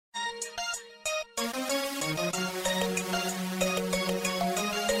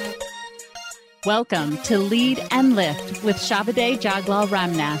Welcome to Lead and Lift with Chabidaye, Jaglal,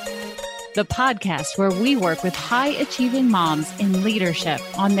 Ramnath, the podcast where we work with high-achieving moms in leadership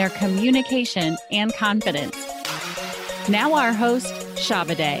on their communication and confidence. Now our host,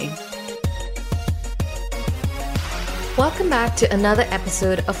 Chabidaye. Welcome back to another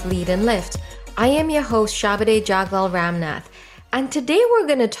episode of Lead and Lift. I am your host, Chabidaye Jaglal Ramnath, and today we're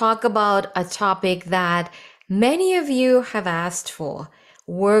going to talk about a topic that many of you have asked for: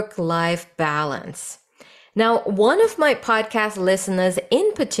 work-life balance. Now, one of my podcast listeners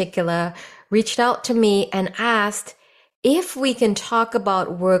in particular reached out to me and asked if we can talk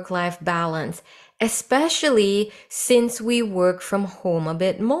about work-life balance, especially since we work from home a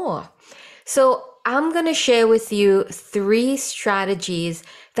bit more. So I'm going to share with you 3 strategies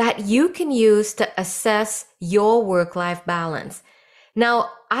that you can use to assess your work-life balance.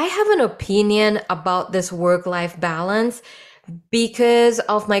 Now, I have an opinion about this work-life balance because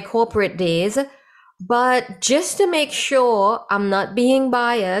of my corporate days, but just to make sure I'm not being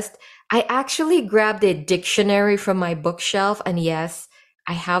biased, I actually grabbed a dictionary from my bookshelf, and yes,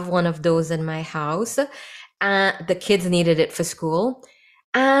 I have one of those in my house. The kids needed it for school.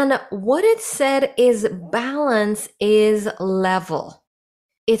 And what it said is balance is level.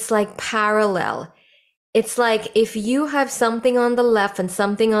 It's like parallel. It's like if you have something on the left and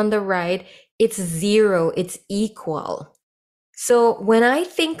something on the right, it's zero, it's equal. So when I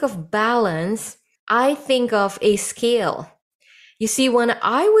think of balance, I think of a scale. You see, when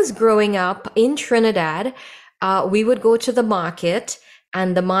I was growing up in Trinidad, we would go to the market,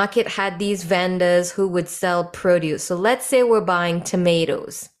 and the market had these vendors who would sell produce. So let's say we're buying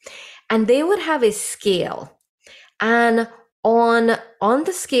tomatoes, and they would have a scale. And on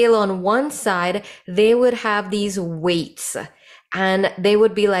the scale on one side, they would have these weights, and they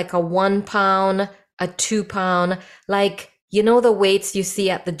would be like a 1 pound, a 2 pound, like, you know, the weights you see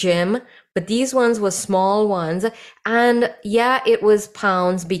at the gym, but these ones were small ones. And yeah, it was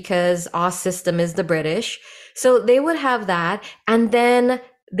pounds because our system is the British. So they would have that. And then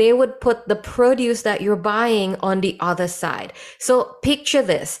they would put the produce that you're buying on the other side. So picture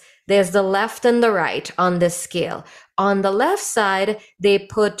this. There's the left and the right on this scale. On the left side, they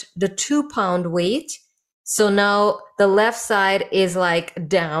put the 2 pound weight. So now the left side is like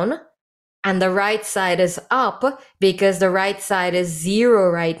down, and the right side is up because the right side is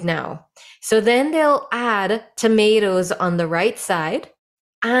 0 right now. So then they'll add tomatoes on the right side.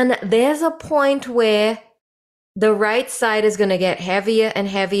 And there's a point where the right side is going to get heavier and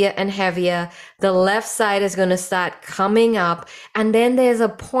heavier and heavier. The left side is going to start coming up. And then there's a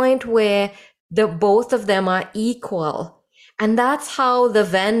point where both of them are equal. And that's how the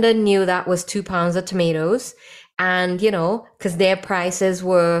vendor knew that was 2 pounds of tomatoes. And, you know, because their prices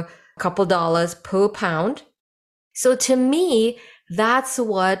were couple dollars per pound. So to me, that's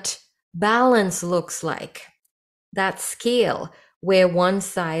what balance looks like. That scale where one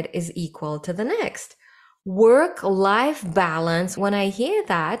side is equal to the next. Work-life balance, when I hear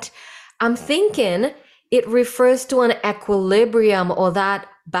that, I'm thinking it refers to an equilibrium, or that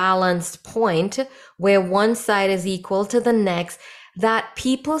balanced point where one side is equal to the next, that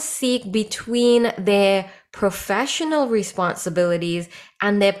people seek between their professional responsibilities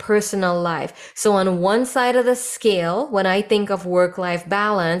and their personal life. So on one side of the scale, when I think of work-life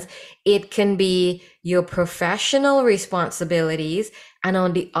balance, it can be your professional responsibilities, and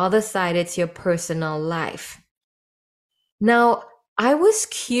on the other side, it's your personal life. Now, I was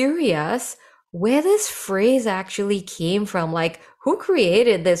curious where this phrase actually came from. Like, who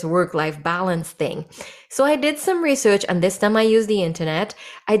created this work-life balance thing? So I did some research, and this time I used the internet.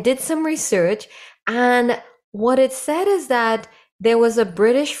 I did some research, and what it said is that there was a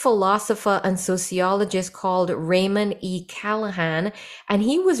British philosopher and sociologist called Raymond E. Callahan, and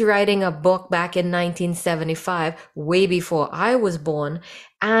he was writing a book back in 1975, way before I was born,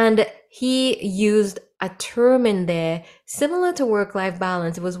 and he used a term in there similar to work-life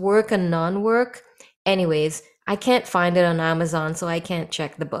balance. It was work and non-work. Anyways, I can't find it on Amazon, so I can't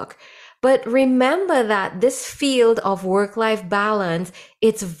check the book. But remember that this field of work-life balance,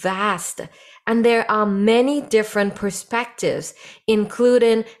 it's vast. And there are many different perspectives,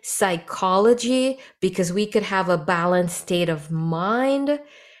 including psychology, because we could have a balanced state of mind.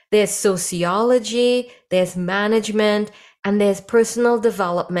 There's sociology, there's management, and there's personal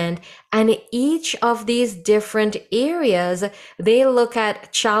development. And each of these different areas, they look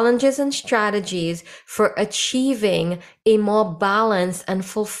at challenges and strategies for achieving a more balanced and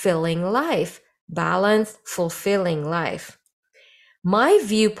fulfilling life. Balanced, fulfilling life. My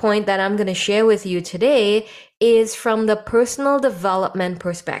viewpoint that I'm going to share with you today is from the personal development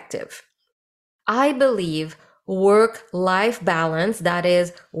perspective. I believe work-life balance, that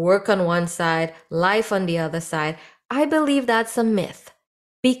is work on one side, life on the other side, I believe that's a myth,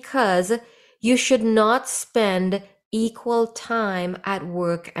 because you should not spend equal time at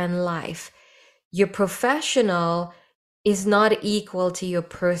work and life. Your professional is not equal to your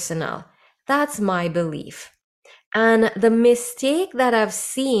personal. That's my belief. And the mistake that I've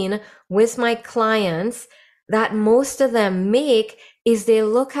seen with my clients that most of them make is they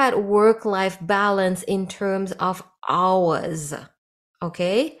look at work-life balance in terms of hours.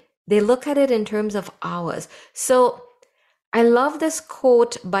 Okay? They look at it in terms of hours. So I love this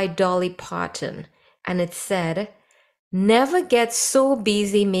quote by Dolly Parton, and it said, "Never get so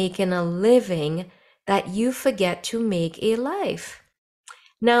busy making a living that you forget to make a life."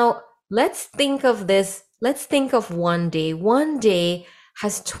 Now, let's think of this. Let's think of one day. One day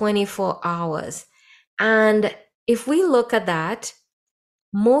has 24 hours. And if we look at that,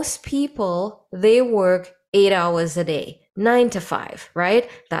 most people, they work 8 hours a day, 9 to 5, right?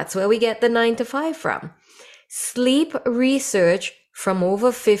 That's where we get the 9 to 5 from. Sleep research from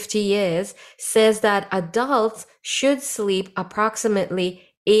over 50 years says that adults should sleep approximately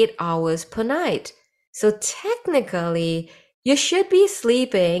 8 hours per night. So technically, you should be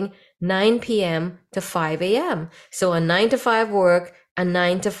sleeping 9 p.m. to 5 a.m. So a 9 to 5 work, a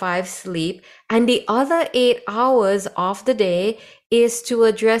 9 to 5 sleep, and the other 8 hours of the day is to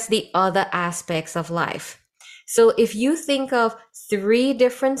address the other aspects of life. So if you think of 3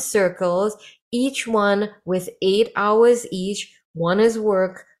 different circles, each one with 8 hours each, one is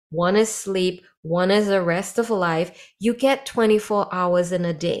work, one is sleep, one is the rest of life, you get 24 hours in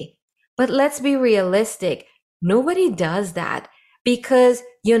a day. But let's be realistic. Nobody does that, because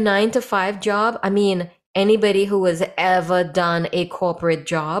your 9 to 5 job, I mean, anybody who has ever done a corporate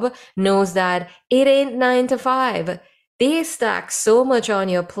job knows that it ain't 9 to 5. They stack so much on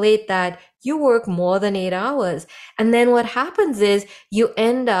your plate that you work more than 8 hours. And then what happens is you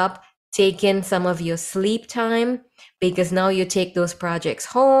end up taking some of your sleep time, because now you take those projects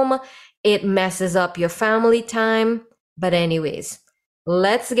home. It messes up your family time. But anyways,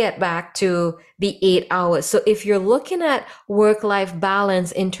 let's get back to the 8 hours. So if you're looking at work-life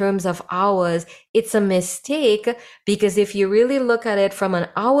balance in terms of hours, it's a mistake, because if you really look at it from an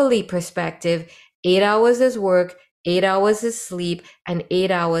hourly perspective, 8 hours is work, 8 hours is sleep, and 8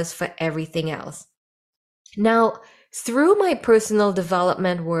 hours for everything else. Now, through my personal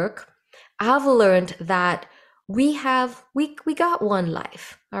development work, I've learned that we got one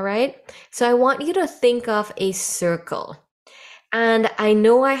life, all right? So I want you to think of a circle. And I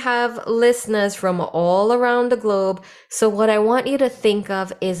know I have listeners from all around the globe, so what I want you to think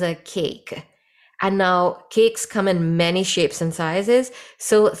of is a cake. And now cakes come in many shapes and sizes,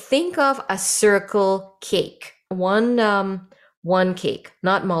 so think of a circle cake. One cake,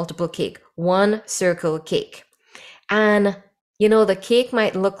 not multiple cake, one circle cake. And the cake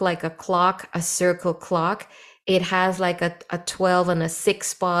might look like a clock, a circle clock. It has like a 12 and a 6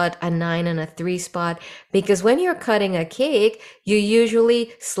 spot, a 9 and a 3 spot, because when you're cutting a cake, you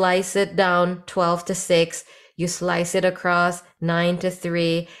usually slice it down 12 to 6, you slice it across 9 to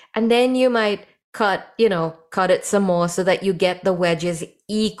 3, and then you might cut it some more so that you get the wedges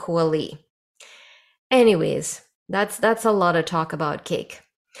equally. Anyways, that's a lot of talk about cake.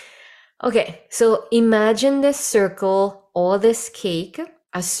 Okay, so imagine this circle or this cake,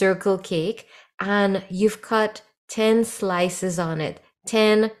 a circle cake, and you've cut 10 slices on it,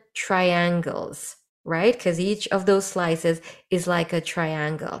 10 triangles, right? Because each of those slices is like a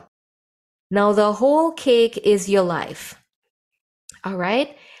triangle. Now the whole cake is your life, all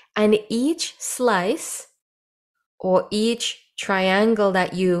right? And each slice or each triangle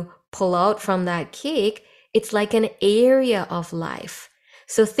that you pull out from that cake, it's like an area of life.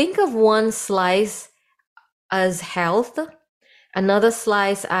 So think of one slice as health, another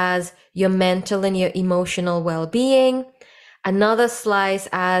slice as your mental and your emotional well-being, another slice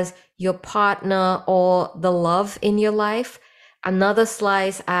as your partner or the love in your life, another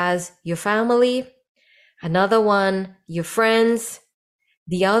slice as your family, another one, your friends,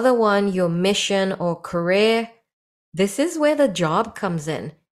 the other one, your mission or career. This is where the job comes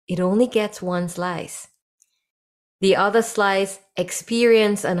in. It only gets one slice. The other slice,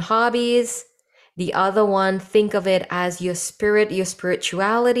 experience and hobbies. The other one, think of it as your spirit, your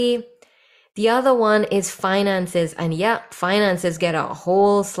spirituality. The other one is finances, and finances get a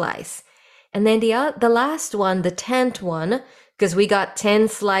whole slice. And then the last one, the 10th one, because we got 10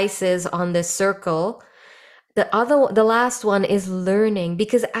 slices on this circle. The last one is learning,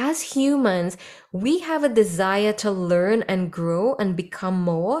 because as humans, we have a desire to learn and grow and become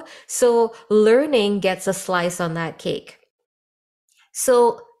more. So learning gets a slice on that cake.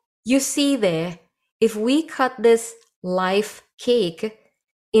 So you see there, if we cut this life cake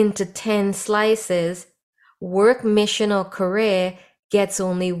into 10 slices, work, mission, or career gets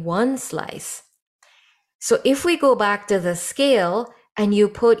only one slice. So if we go back to the scale and you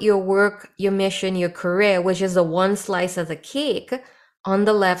put your work, your mission, your career, which is the one slice of the cake, on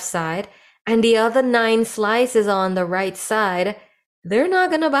the left side, and the other 9 slices on the right side, they're not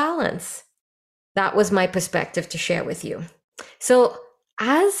going to balance. That was my perspective to share with you. So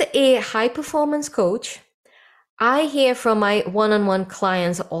as a high performance coach, I hear from my one-on-one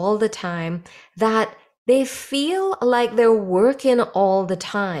clients all the time that they feel like they're working all the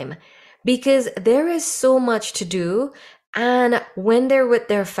time because there is so much to do. And when they're with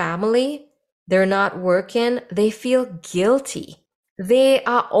their family, they're not working, they feel guilty. They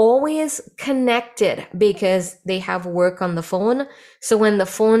are always connected because they have work on the phone. So when the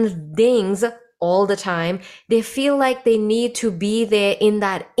phone dings all the time, they feel like they need to be there in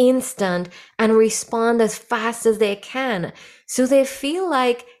that instant and respond as fast as they can. So they feel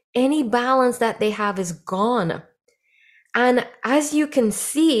like any balance that they have is gone. And as you can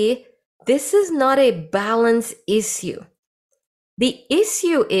see, this is not a balance issue. The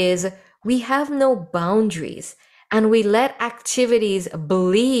issue is we have no boundaries and we let activities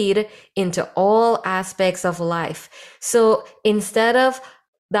bleed into all aspects of life. So instead of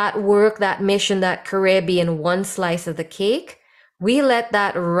that work, that mission, that career being one slice of the cake, we let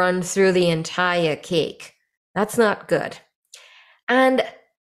that run through the entire cake. That's not good. And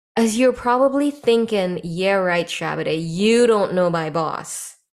as you're probably thinking, yeah, right, Chabidaye, you don't know my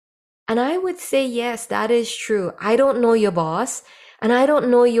boss. And I would say, yes, that is true. I don't know your boss and I don't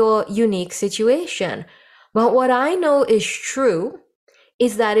know your unique situation. But what I know is true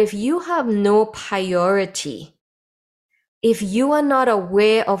is that if you have no priority, if you are not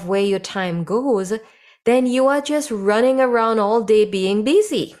aware of where your time goes, then you are just running around all day being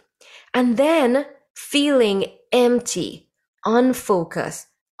busy and then feeling empty, unfocused,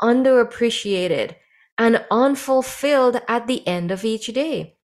 underappreciated, and unfulfilled at the end of each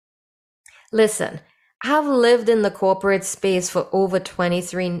day. Listen, I've lived in the corporate space for over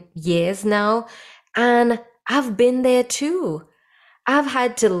 23 years now, and I've been there too. I've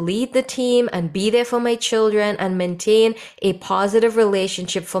had to lead the team and be there for my children and maintain a positive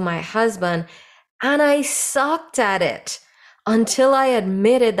relationship for my husband. And I sucked at it until I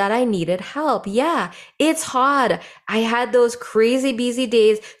admitted that I needed help. Yeah, it's hard. I had those crazy busy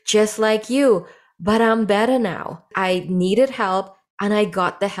days just like you, but I'm better now. I needed help and I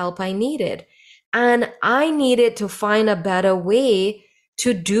got the help I needed. And I needed to find a better way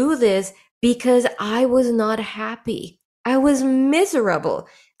to do this because I was not happy. I was miserable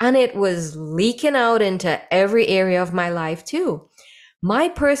and it was leaking out into every area of my life too. My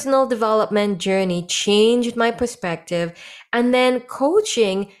personal development journey changed my perspective, and then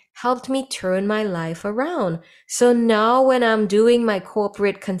coaching helped me turn my life around. So now when I'm doing my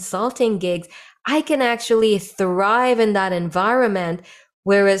corporate consulting gigs, I can actually thrive in that environment,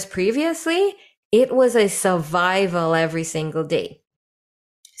 whereas previously it was a survival every single day.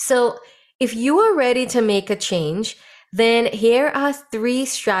 So if you are ready to make a change, then here are 3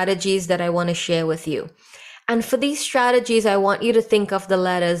 strategies that I want to share with you. And for these strategies, I want you to think of the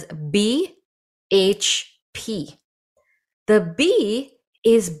letters B, H, P. The B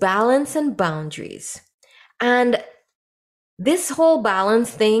is balance and boundaries. And this whole balance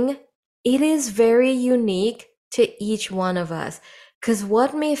thing, it is very unique to each one of us. Because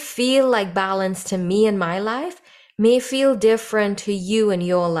what may feel like balance to me in my life may feel different to you in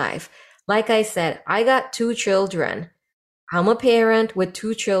your life. Like I said, I got 2 children. I'm a parent with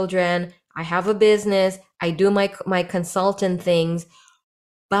 2 children. I have a business. I do my consultant things.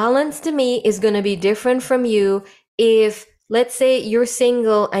 Balance to me is going to be different from you if, let's say, you're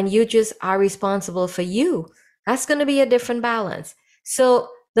single and you just are responsible for you. That's going to be a different balance. So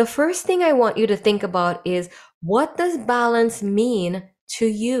the first thing I want you to think about is, what does balance mean to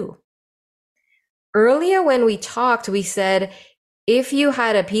you? Earlier when we talked, we said, if you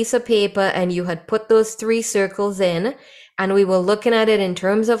had a piece of paper and you had put those 3 circles in, and we were looking at it in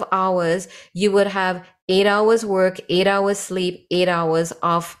terms of hours, you would have 8 hours work, 8 hours sleep, 8 hours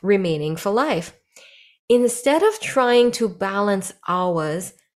off remaining for life. Instead of trying to balance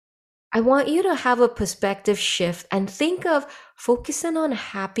hours, I want you to have a perspective shift and think of focusing on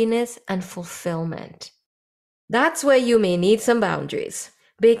happiness and fulfillment. That's where you may need some boundaries,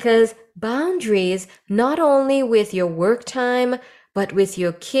 because boundaries, not only with your work time, but with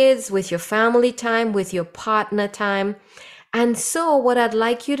your kids, with your family time, with your partner time. And so what I'd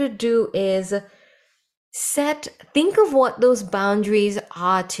like you to do is think of what those boundaries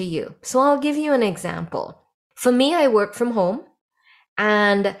are to you. So I'll give you an example. For me, I work from home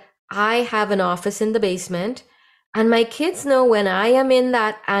and I have an office in the basement, and my kids know when I am in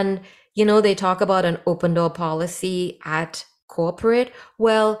that, and they talk about an open door policy at corporate.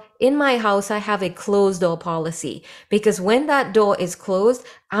 Well, in my house, I have a closed door policy because when that door is closed,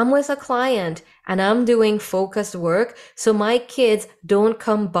 I'm with a client and I'm doing focused work. So my kids don't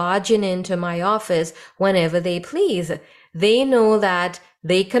come barging into my office whenever they please. They know that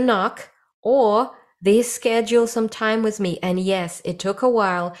they can knock or they schedule some time with me. And yes, it took a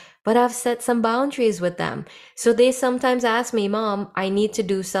while, but I've set some boundaries with them. So they sometimes ask me, Mom, I need to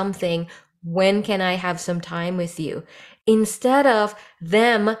do something. When can I have some time with you? Instead of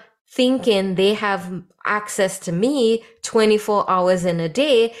them thinking they have access to me 24 hours in a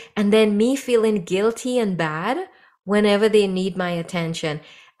day and then me feeling guilty and bad whenever they need my attention.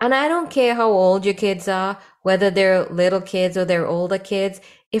 And I don't care how old your kids are, whether they're little kids or they're older kids.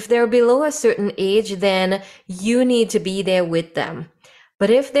 If they're below a certain age, then you need to be there with them.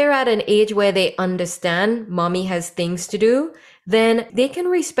 But if they're at an age where they understand mommy has things to do, then they can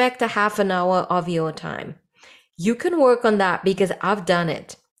respect a half an hour of your time. You can work on that because I've done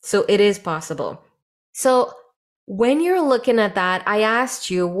it. So it is possible. So when you're looking at that, I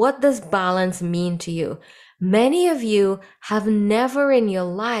asked you, what does balance mean to you? Many of you have never in your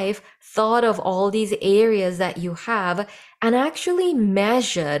life thought of all these areas that you have and actually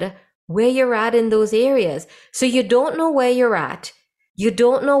measured where you're at in those areas. So you don't know where you're at. You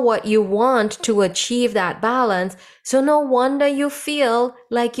don't know what you want to achieve that balance. So no wonder you feel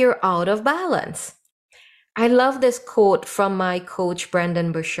like you're out of balance. I love this quote from my coach,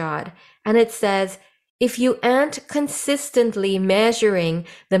 Brendan Burchard, and it says, if you aren't consistently measuring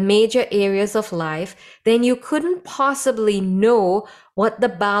the major areas of life, then you couldn't possibly know what the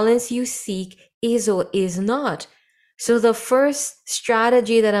balance you seek is or is not. So the first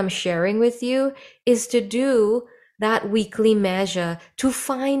strategy that I'm sharing with you is to do that weekly measure to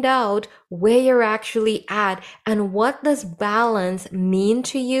find out where you're actually at and what does balance mean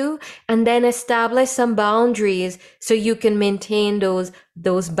to you, and then establish some boundaries so you can maintain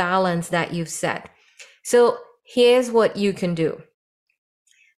those balance that you've set. So here's what you can do.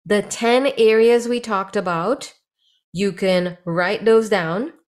 The 10 areas we talked about, you can write those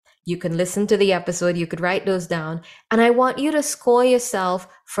down. You can listen to the episode. You could write those down. And I want you to score yourself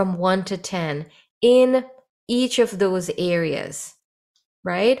from 1 to 10 in each of those areas,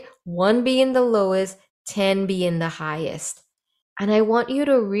 right? 1 being the lowest, 10 being the highest. And I want you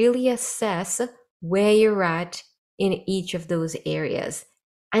to really assess where you're at in each of those areas.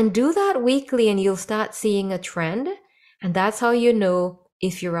 And do that weekly and you'll start seeing a trend. And that's how you know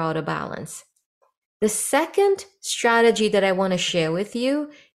if you're out of balance. The second strategy that I want to share with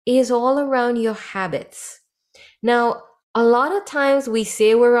you is all around your habits. Now, a lot of times we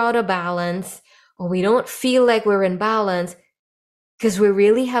say we're out of balance or we don't feel like we're in balance because we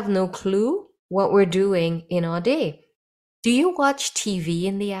really have no clue what we're doing in our day. Do you watch TV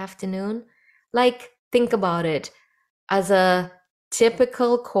in the afternoon? Like, think about it. As a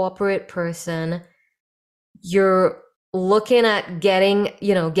typical corporate person, you're looking at getting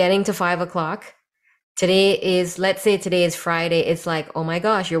to 5 o'clock. Let's say today is Friday. It's like, oh my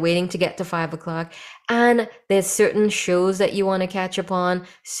gosh, you're waiting to get to 5 o'clock. And there's certain shows that you want to catch up on,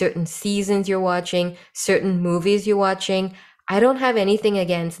 certain seasons you're watching, certain movies you're watching. I don't have anything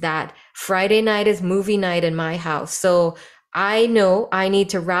against that. Friday night is movie night in my house. So I know I need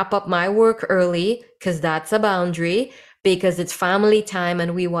to wrap up my work early because that's a boundary, because it's family time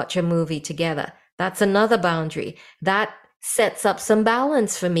and we watch a movie together. That's another boundary. That sets up some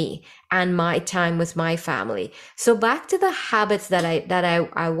balance for me and my time with my family. So back to the habits that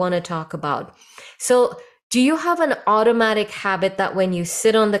I want to talk about. So do you have an automatic habit that when you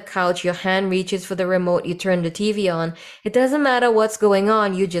sit on the couch, your hand reaches for the remote, you turn the TV on, it doesn't matter what's going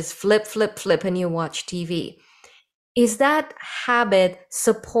on, you just flip, and you watch TV? Is that habit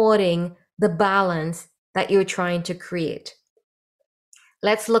supporting the balance that you're trying to create?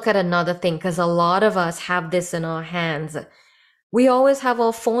 Let's look at another thing, because a lot of us have this in our hands. We always have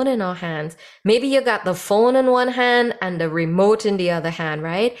our phone in our hands. Maybe you got the phone in one hand and the remote in the other hand,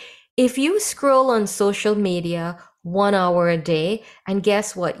 right? If you scroll on social media 1 hour a day, and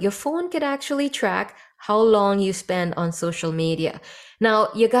guess what? Your phone could actually track how long you spend on social media. Now,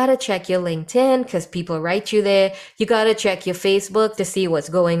 you got to check your LinkedIn because people write you there. You got to check your Facebook to see what's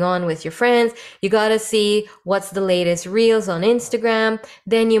going on with your friends. You got to see what's the latest reels on Instagram.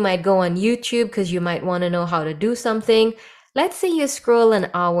 Then you might go on YouTube because you might want to know how to do something. Let's say you scroll an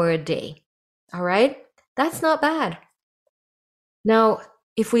hour a day. All right? That's not bad. Now,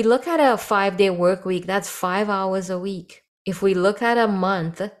 if we look at a 5-day work week, that's 5 hours a week. If we look at a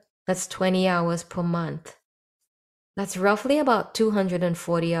month, that's 20 hours per month. That's roughly about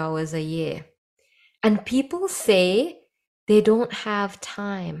 240 hours a year. And people say they don't have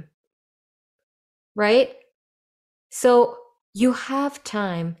time, right? So you have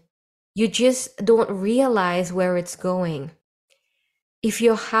time. You just don't realize where it's going. If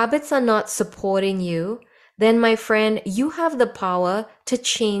your habits are not supporting you, then my friend, you have the power to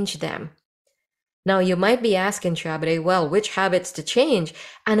change them. Now you might be asking, Chabidaye, well, which habits to change?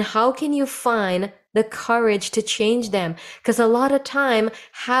 And how can you find the courage to change them? Because a lot of time,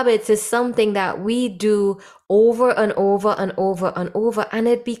 habits is something that we do over and over and over and over, and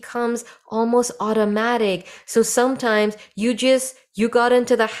it becomes almost automatic. So sometimes you got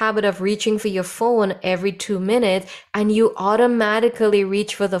into the habit of reaching for your phone every 2 minutes, and you automatically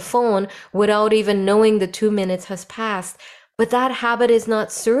reach for the phone without even knowing the 2 minutes has passed. But that habit is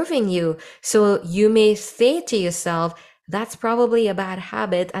not serving you. So you may say to yourself, that's probably a bad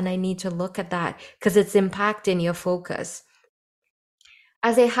habit and I need to look at that because it's impacting your focus.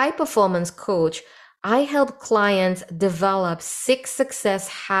 As a high performance coach, I help clients develop 6 success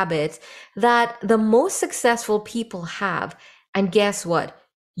habits that the most successful people have. And guess what?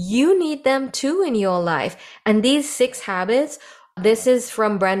 You need them too in your life. And these 6 habits, this is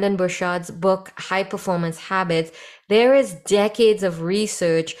from Brendon Burchard's book, High Performance Habits. There is decades of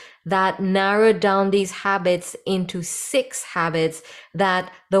research that narrowed down these habits into 6 habits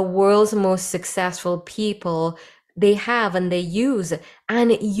that the world's most successful people, they have and they use.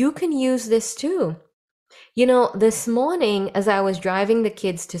 And you can use this too. You know, this morning as I was driving the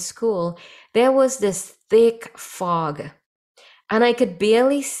kids to school, there was this thick fog and I could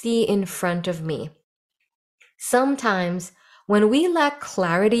barely see in front of me. Sometimes when we lack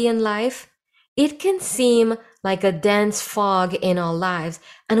clarity in life, it can seem like a dense fog in our lives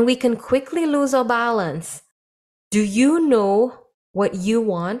and we can quickly lose our balance. Do you know what you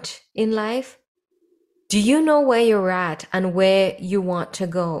want in life? Do you know where you're at and where you want to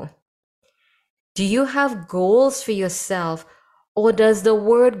go? Do you have goals for yourself, or does the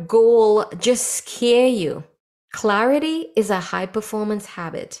word goal just scare you? Clarity is a high performance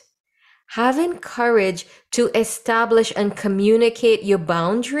habit. Having courage to establish and communicate your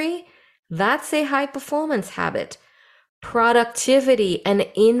boundary, that's a high performance habit. Productivity and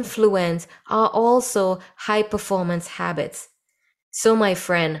influence are also high performance habits. So my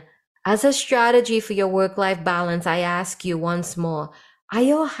friend, as a strategy for your work-life balance, I ask you once more, are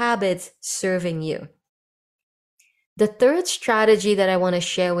your habits serving you? The third strategy that I want to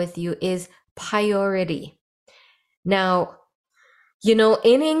share with you is priority. Now, you know,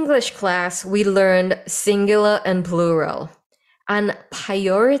 in English class, we learned singular and plural. And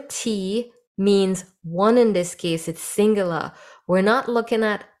priority means one in this case, it's singular. We're not looking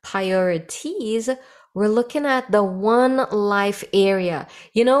at priorities. We're looking at the one life area.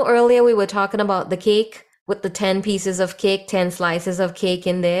 You know, earlier we were talking about the cake with the 10 pieces of cake, 10 slices of cake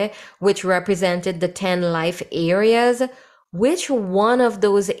in there, which represented the 10 life areas. Which one of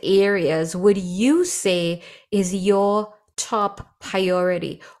those areas would you say is your top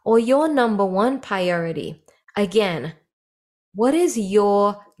priority or your number one priority? Again, what is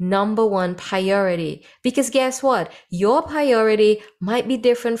your number one priority? Because guess what? Your priority might be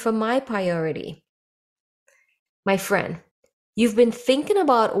different from my priority. My friend, you've been thinking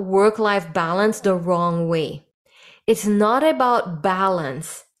about work-life balance the wrong way. It's not about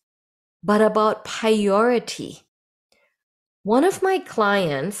balance, but about priority. One of my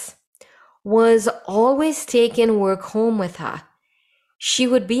clients was always taking work home with her. She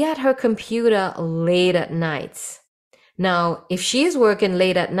would be at her computer late at nights. Now, if she's working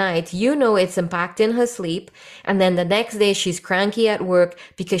late at night, you know it's impacting her sleep. And then the next day she's cranky at work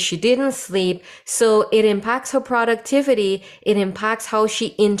because she didn't sleep. So it impacts her productivity. It impacts how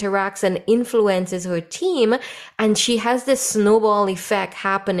she interacts and influences her team. And she has this snowball effect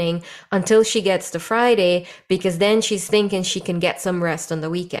happening until she gets to Friday, because then she's thinking she can get some rest on the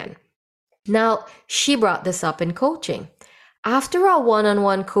weekend. Now, she brought this up in coaching. After our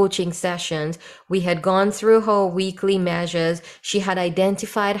one-on-one coaching sessions, we had gone through her weekly measures. She had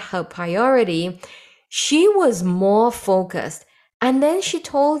identified her priority. She was more focused. And then she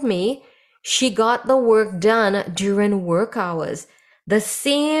told me she got the work done during work hours. The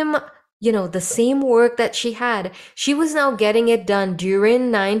same work that she had, she was now getting it done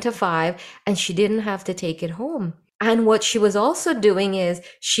during 9 to 5, and she didn't have to take it home. And what she was also doing is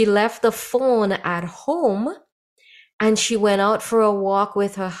she left the phone at home and she went out for a walk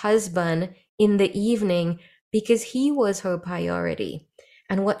with her husband in the evening because he was her priority.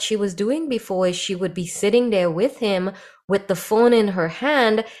 And what she was doing before is she would be sitting there with him with the phone in her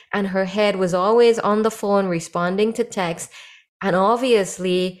hand, and her head was always on the phone responding to text. And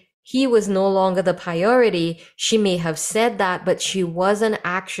obviously he was no longer the priority. She may have said that, but she wasn't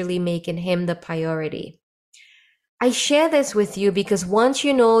actually making him the priority. I share this with you because once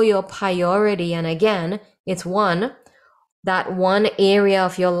you know your priority, and again, it's that one area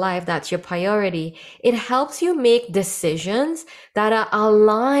of your life that's your priority, it helps you make decisions that are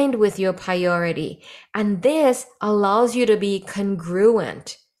aligned with your priority. And this allows you to be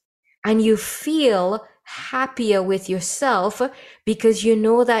congruent, and you feel happier with yourself because you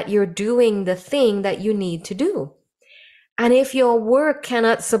know that you're doing the thing that you need to do. And if your work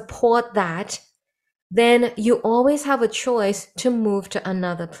cannot support that, then you always have a choice to move to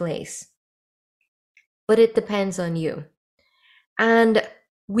another place. But it depends on you. And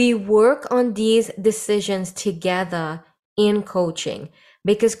we work on these decisions together in coaching,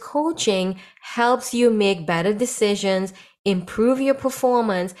 because coaching helps you make better decisions, improve your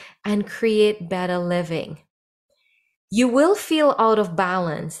performance, and create better living. You will feel out of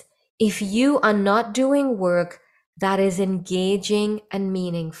balance if you are not doing work that is engaging and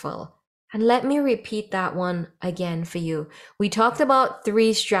meaningful. And let me repeat that one again for you. We talked about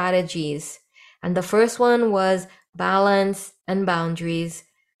 3 strategies, and the first one was balance and boundaries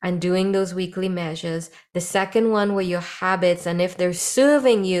and doing those weekly measures. The second one were your habits, and if they're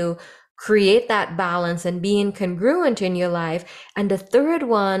serving you, create that balance and being congruent in your life. And the third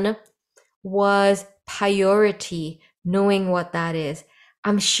one was priority, knowing what that is.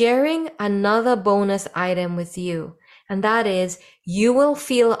 I'm sharing another bonus item with you, and that is you will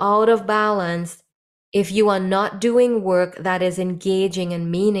feel out of balance if you are not doing work that is engaging and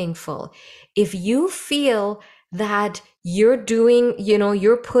meaningful. If you feel that you're doing,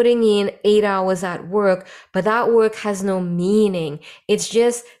 you're putting in 8 hours at work, but that work has no meaning. It's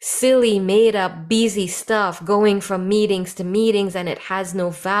just silly, made up, busy stuff going from meetings to meetings, and it has no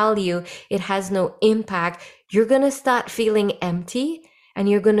value. It has no impact. You're going to start feeling empty, and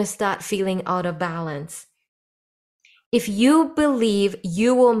you're going to start feeling out of balance. If you believe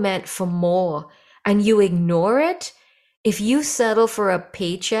you were meant for more and you ignore it, if you settle for a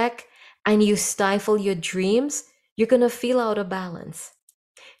paycheck and you stifle your dreams, you're going to feel out of balance.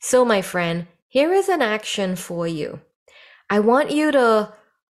 So, my friend, here is an action for you. I want you to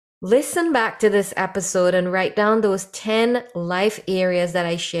listen back to this episode and write down those 10 life areas that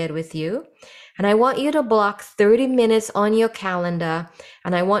I shared with you. And I want you to block 30 minutes on your calendar,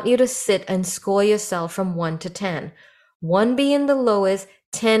 and I want you to sit and score yourself from 1 to 10. 1 being the lowest,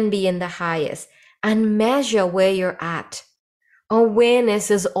 10 being the highest, and measure where you're at.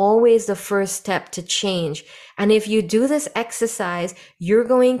 Awareness is always the first step to change. And if you do this exercise, you're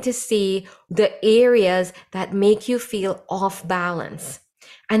going to see the areas that make you feel off balance.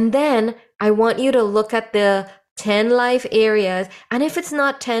 And then I want you to look at the 10 life areas. And if it's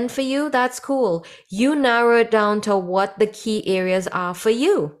not 10 for you, that's cool. You narrow it down to what the key areas are for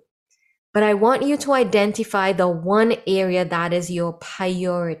you. But I want you to identify the one area that is your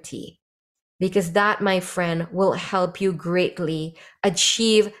priority. Because that, my friend, will help you greatly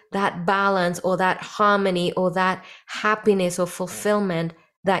achieve that balance or that harmony or that happiness or fulfillment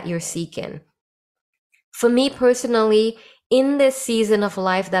that you're seeking. For me personally, in this season of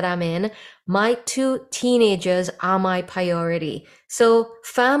life that I'm in, my 2 teenagers are my priority. So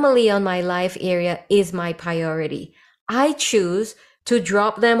family on my life area is my priority. I choose to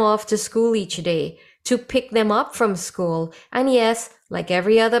drop them off to school each day, to pick them up from school. And yes, like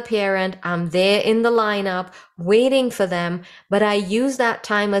every other parent, I'm there in the lineup waiting for them, but I use that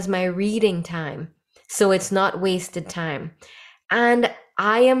time as my reading time. So it's not wasted time. And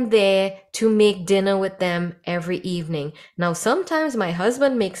I am there to make dinner with them every evening. Now, sometimes my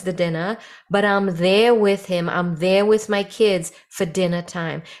husband makes the dinner, but I'm there with him. I'm there with my kids for dinner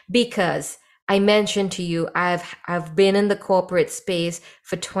time because I mentioned to you, I've been in the corporate space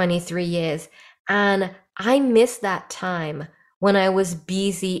for 23 years, and I miss that time when I was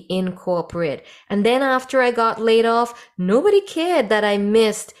busy in corporate. And then after I got laid off, nobody cared that I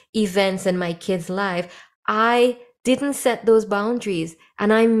missed events in my kids' life. I didn't set those boundaries,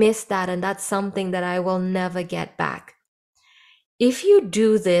 and I missed that, and that's something that I will never get back. If you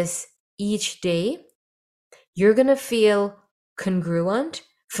do this each day, you're going to feel congruent.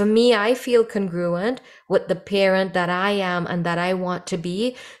 For me, I feel congruent with the parent that I am and that I want to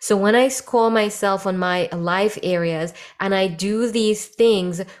be. So when I score myself on my life areas and I do these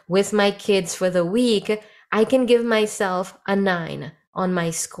things with my kids for the week, I can give myself a 9 on my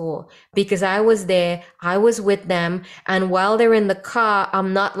score because I was there, I was with them. And while they're in the car,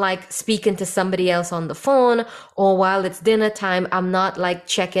 I'm not like speaking to somebody else on the phone, or while it's dinner time, I'm not like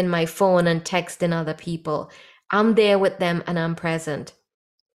checking my phone and texting other people. I'm there with them and I'm present.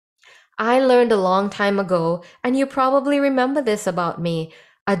 I learned a long time ago, and you probably remember this about me.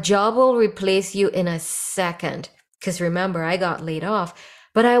 A job will replace you in a second. Because remember, I got laid off,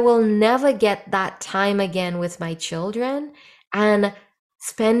 but I will never get that time again with my children. And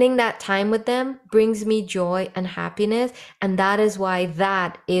spending that time with them brings me joy and happiness. And that is why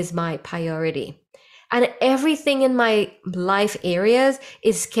that is my priority. And everything in my life areas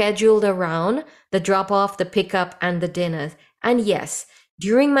is scheduled around the drop off, the pickup, and the dinners. And yes,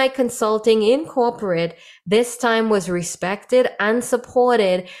 during my consulting in corporate, this time was respected and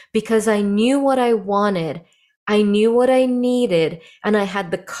supported because I knew what I wanted. I knew what I needed, and I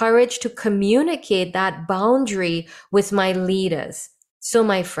had the courage to communicate that boundary with my leaders. So,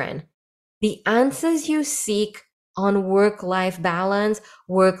 my friend, the answers you seek on work-life balance,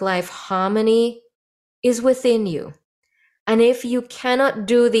 work-life harmony is within you. And if you cannot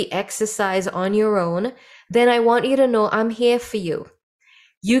do the exercise on your own, then I want you to know I'm here for you.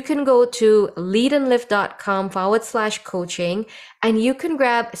 You can go to leadandlift.com/coaching and you can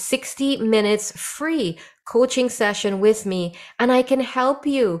grab 60 minutes free coaching session with me, and I can help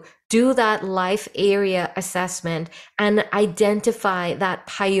you do that life area assessment and identify that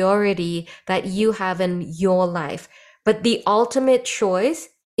priority that you have in your life. But the ultimate choice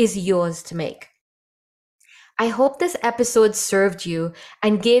is yours to make. I hope this episode served you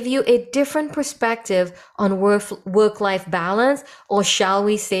and gave you a different perspective on work-life balance, or shall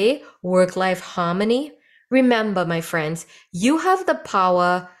we say work-life harmony. Remember, my friends, you have the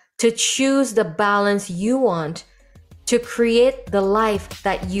power to choose the balance you want, to create the life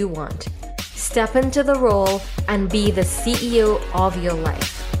that you want. Step into the role and be the CEO of your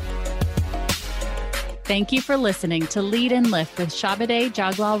life. Thank you for listening to Lead and Lift with Chabidaye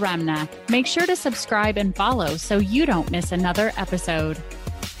Jaglal Ramnath. Make sure to subscribe and follow so you don't miss another episode.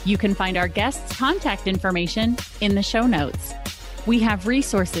 You can find our guests' contact information in the show notes. We have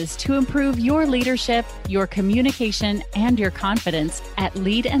resources to improve your leadership, your communication, and your confidence at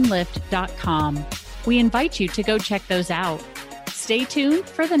leadandlift.com. We invite you to go check those out. Stay tuned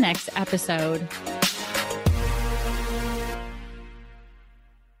for the next episode.